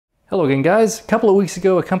Hello again, guys. A couple of weeks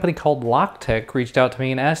ago, a company called Loctek reached out to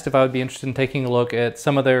me and asked if I would be interested in taking a look at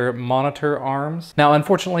some of their monitor arms. Now,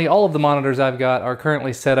 unfortunately, all of the monitors I've got are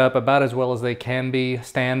currently set up about as well as they can be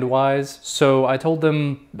stand-wise, so I told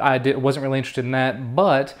them I wasn't really interested in that,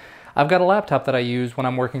 but I've got a laptop that I use when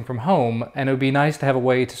I'm working from home, and it would be nice to have a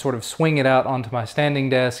way to sort of swing it out onto my standing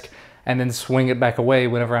desk and then swing it back away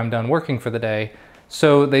whenever I'm done working for the day.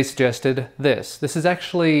 So they suggested this. This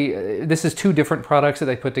is two different products that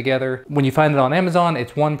they put together. When you find it on Amazon,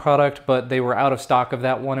 it's one product, but they were out of stock of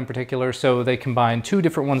that one in particular, so they combined two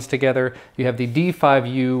different ones together. You have the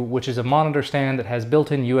D5U, which is a monitor stand that has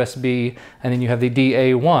built-in USB, and then you have the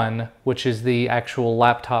DA1, which is the actual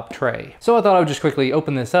laptop tray. So I thought I would just quickly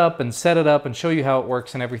open this up and set it up and show you how it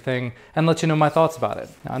works and everything, and let you know my thoughts about it.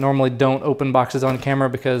 Now, I normally don't open boxes on camera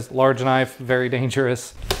because large knife, very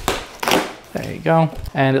dangerous. There you go.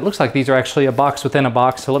 And it looks like these are actually a box within a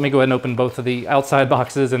box, so let me go ahead and open both of the outside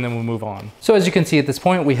boxes and then we'll move on. So as you can see at this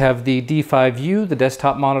point, we have the D5U, the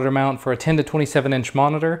desktop monitor mount for a 10 to 27 inch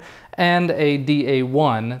monitor, and a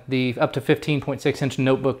DA1, the up to 15.6 inch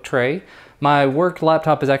notebook tray. My work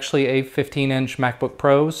laptop is actually a 15-inch MacBook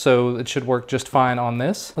Pro, so it should work just fine on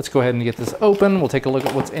this. Let's go ahead and get this open. We'll take a look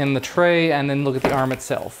at what's in the tray and then look at the arm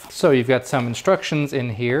itself. So you've got some instructions in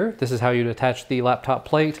here. This is how you'd attach the laptop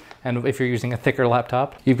plate, and if you're using a thicker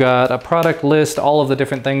laptop. You've got a product list, all of the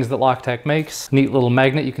different things that Loctek makes. Neat little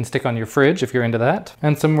magnet you can stick on your fridge if you're into that.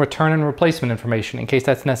 And some return and replacement information in case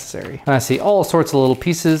that's necessary. And I see all sorts of little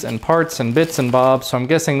pieces and parts and bits and bobs, so I'm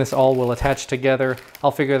guessing this all will attach together. I'll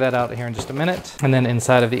figure that out here in just a minute. And then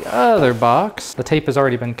inside of the other box, the tape has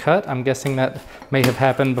already been cut. I'm guessing that may have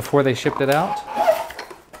happened before they shipped it out.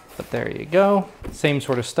 But there you go. Same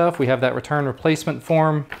sort of stuff. We have that return replacement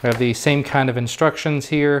form. We have the same kind of instructions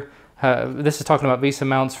here. This is talking about VESA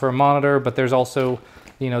mounts for a monitor, but there's also,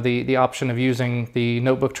 you know, the option of using the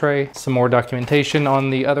notebook tray. Some more documentation on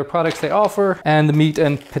the other products they offer, and the meat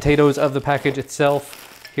and potatoes of the package itself.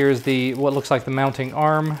 Here's what looks like the mounting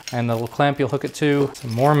arm and the little clamp you'll hook it to.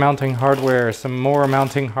 Some more mounting hardware, some more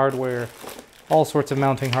mounting hardware, all sorts of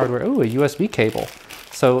mounting hardware. Ooh, a USB cable.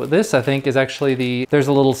 So this, I think, is actually there's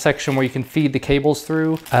a little section where you can feed the cables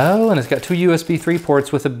through. Oh, and it's got two USB 3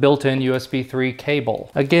 ports with a built-in USB 3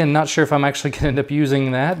 cable. Again, not sure if I'm actually gonna end up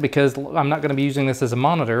using that because I'm not gonna be using this as a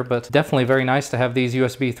monitor, but definitely very nice to have these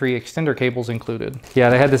USB 3 extender cables included. Yeah,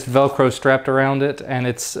 they had this Velcro strapped around it, and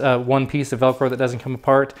it's one piece of Velcro that doesn't come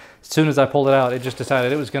apart. As soon as I pulled it out, it just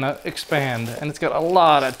decided it was gonna expand, and it's got a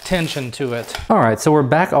lot of tension to it. All right, so we're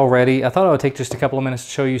back already. I thought I would take just a couple of minutes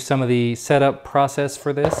to show you some of the setup process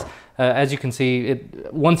for this. As you can see,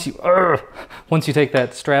 once you take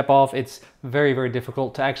that strap off, it's very, very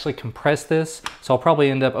difficult to actually compress this. So I'll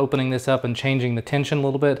probably end up opening this up and changing the tension a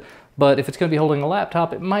little bit. But if it's gonna be holding a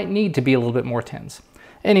laptop, it might need to be a little bit more tense.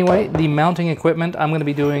 Anyway, the mounting equipment, I'm gonna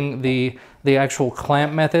be doing the actual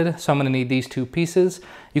clamp method, so I'm gonna need these two pieces.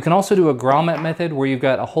 You can also do a grommet method where you've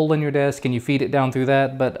got a hole in your desk and you feed it down through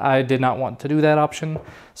that, but I did not want to do that option.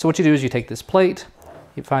 So what you do is you take this plate,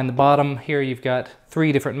 you find the bottom here, you've got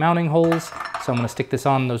 3 different mounting holes. So I'm gonna stick this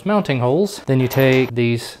on those mounting holes. Then you take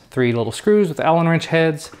these 3 little screws with Allen wrench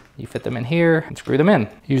heads, you fit them in here and screw them in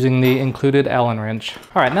using the included Allen wrench.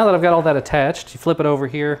 All right, now that I've got all that attached, you flip it over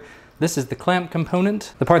here. This is the clamp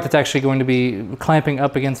component, the part that's actually going to be clamping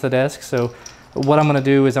up against the desk. So what I'm gonna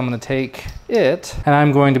do is I'm gonna take it and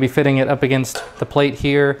I'm going to be fitting it up against the plate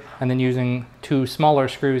here and then using 2 smaller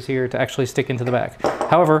screws here to actually stick into the back.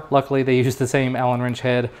 However, luckily they use the same Allen wrench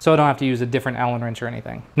head, so I don't have to use a different Allen wrench or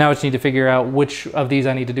anything. Now I just need to figure out which of these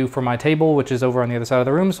I need to do for my table, which is over on the other side of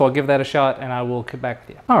the room, so I'll give that a shot and I will get back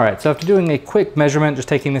with you. All right, so after doing a quick measurement, just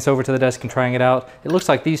taking this over to the desk and trying it out, it looks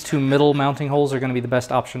like these 2 middle mounting holes are gonna be the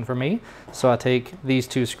best option for me. So I take these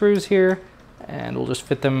 2 screws here and we'll just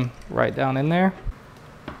fit them right down in there.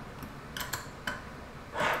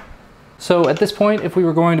 So at this point, if we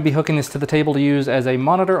were going to be hooking this to the table to use as a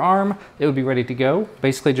monitor arm, it would be ready to go.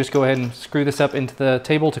 Basically just go ahead and screw this up into the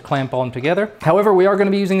table to clamp on together. However, we are going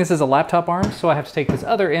to be using this as a laptop arm, so I have to take this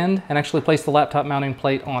other end and actually place the laptop mounting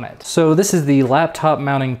plate on it. So this is the laptop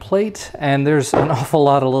mounting plate, and there's an awful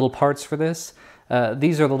lot of little parts for this.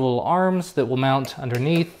 These are the little arms that will mount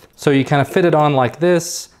underneath. So you kind of fit it on like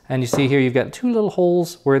this, and you see here you've got 2 little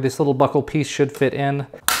holes where this little buckle piece should fit in.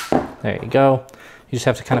 There you go. You just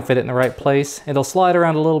have to kind of fit it in the right place. It'll slide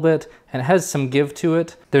around a little bit and it has some give to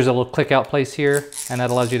it. There's a little click out place here and that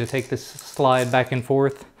allows you to take this slide back and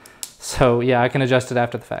forth. So yeah, I can adjust it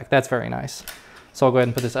after the fact. That's very nice. So I'll go ahead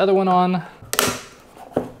and put this other one on.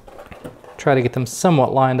 Try to get them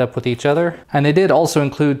somewhat lined up with each other. And they did also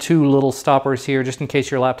include two little stoppers here just in case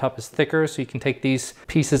your laptop is thicker, so you can take these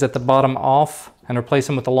pieces at the bottom off and replace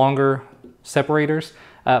them with the longer separators.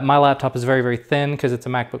 My laptop is very, very thin because it's a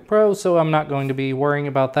MacBook Pro, so I'm not going to be worrying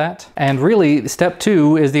about that. And really, step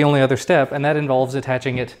 2 is the only other step, and that involves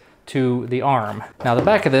attaching it to the arm. Now the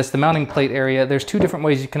back of this, the mounting plate area, there's two different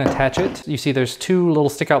ways you can attach it. You see there's two little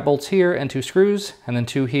stick out bolts here and two screws, and then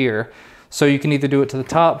two here. So you can either do it to the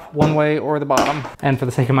top one way or the bottom. And for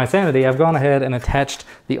the sake of my sanity, I've gone ahead and attached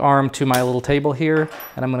the arm to my little table here,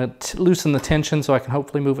 and I'm gonna loosen the tension so I can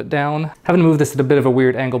hopefully move it down. Having to move this at a bit of a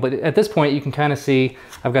weird angle, but at this point you can kind of see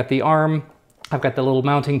I've got the arm, I've got the little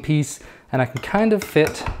mounting piece, and I can kind of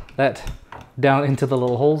fit that down into the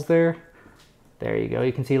little holes there. There you go,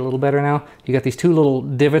 you can see it a little better now. You got these two little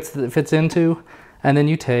divots that it fits into, and then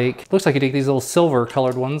you take, looks like you take these little silver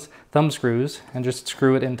colored ones, thumb screws, and just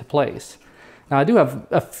screw it into place. Now I do have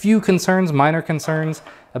a few concerns, minor concerns,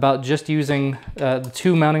 about just using the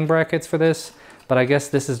two mounting brackets for this, but I guess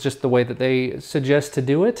this is just the way that they suggest to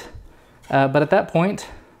do it. But at that point,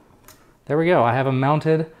 there we go, I have a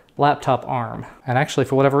mounted laptop arm. And actually,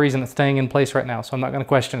 for whatever reason, it's staying in place right now, so I'm not gonna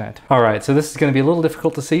question it. All right, so this is gonna be a little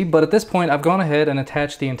difficult to see, but at this point, I've gone ahead and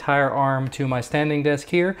attached the entire arm to my standing desk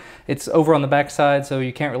here. It's over on the back side, so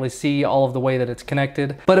you can't really see all of the way that it's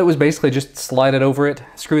connected, but it was basically just slide it over it,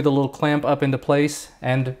 screw the little clamp up into place,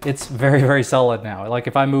 and it's very, very solid now. Like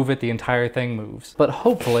if I move it, the entire thing moves. But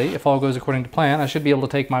hopefully, if all goes according to plan, I should be able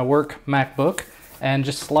to take my work MacBook and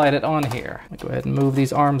just slide it on here. Go ahead and move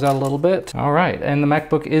these arms out a little bit. All right, and the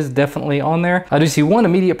MacBook is definitely on there. I do see one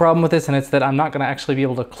immediate problem with this, and it's that I'm not gonna actually be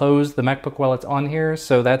able to close the MacBook while it's on here,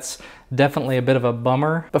 so that's definitely a bit of a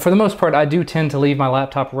bummer. But for the most part, I do tend to leave my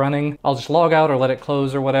laptop running. I'll just log out or let it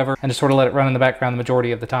close or whatever, and just sort of let it run in the background the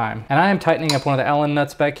majority of the time. And I am tightening up one of the Allen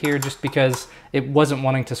nuts back here just because it wasn't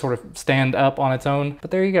wanting to sort of stand up on its own.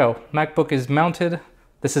 But there you go, MacBook is mounted.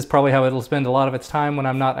 This is probably how it'll spend a lot of its time when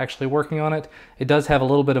I'm not actually working on it. It does have a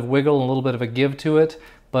little bit of wiggle and a little bit of a give to it,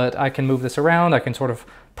 but I can move this around. I can sort of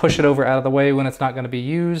push it over out of the way when it's not going to be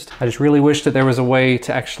used. I just really wish that there was a way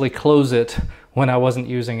to actually close it when I wasn't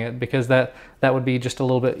using it, because that would be just a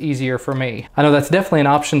little bit easier for me. I know that's definitely an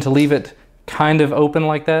option to leave it kind of open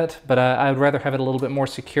like that, but I would rather have it a little bit more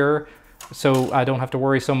secure so I don't have to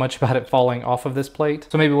worry so much about it falling off of this plate.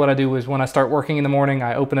 So maybe what I do is when I start working in the morning,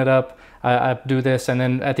 I open it up, I do this, and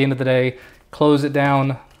then at the end of the day, close it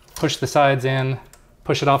down, push the sides in,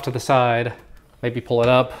 push it off to the side, maybe pull it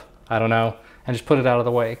up, I don't know, and just put it out of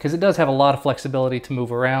the way, because it does have a lot of flexibility to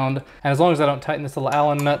move around. And as long as I don't tighten this little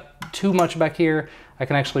Allen nut too much back here, I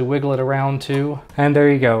can actually wiggle it around too. And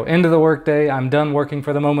there you go, end of the workday. I'm done working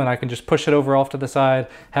for the moment. I can just push it over off to the side,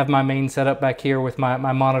 have my main setup back here with my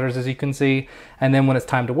monitors, as you can see. And then when it's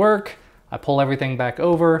time to work, I pull everything back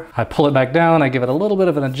over, I pull it back down, I give it a little bit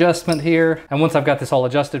of an adjustment here, and once I've got this all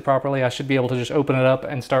adjusted properly, I should be able to just open it up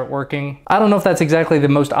and start working. I don't know if that's exactly the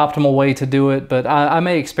most optimal way to do it, but I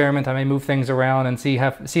may experiment, I may move things around and see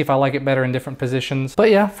if I like it better in different positions.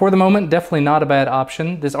 But yeah, for the moment, definitely not a bad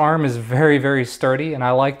option. This arm is very, very sturdy, and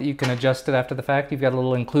I like that you can adjust it after the fact. You've got a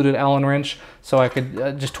little included Allen wrench, so I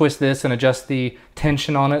could just twist this and adjust the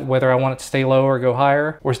tension on it, whether I want it to stay low or go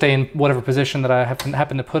higher, or stay in whatever position that I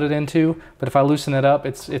happen to put it into. But if I loosen it up,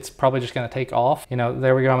 it's probably just gonna take off. You know,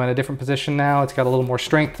 there we go, I'm in a different position now. It's got a little more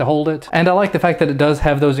strength to hold it. And I like the fact that it does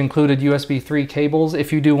have those included USB 3 cables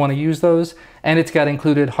if you do wanna use those. And it's got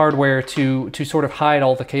included hardware to sort of hide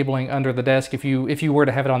all the cabling under the desk. If you were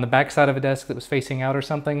to have it on the back side of a desk that was facing out or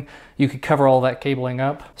something, you could cover all that cabling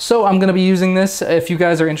up. So I'm gonna be using this. If you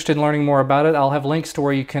guys are interested in learning more about it, I'll have links to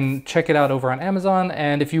where you can check it out over on Amazon.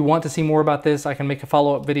 And if you want to see more about this, I can make a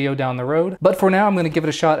follow-up video down the road. But for now, I'm gonna give it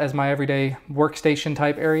a shot as my everyday workstation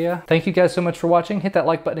type area. Thank you guys so much for watching. Hit that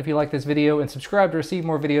like button if you like this video, and subscribe to receive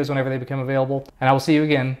more videos whenever they become available. And I will see you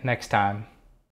again next time.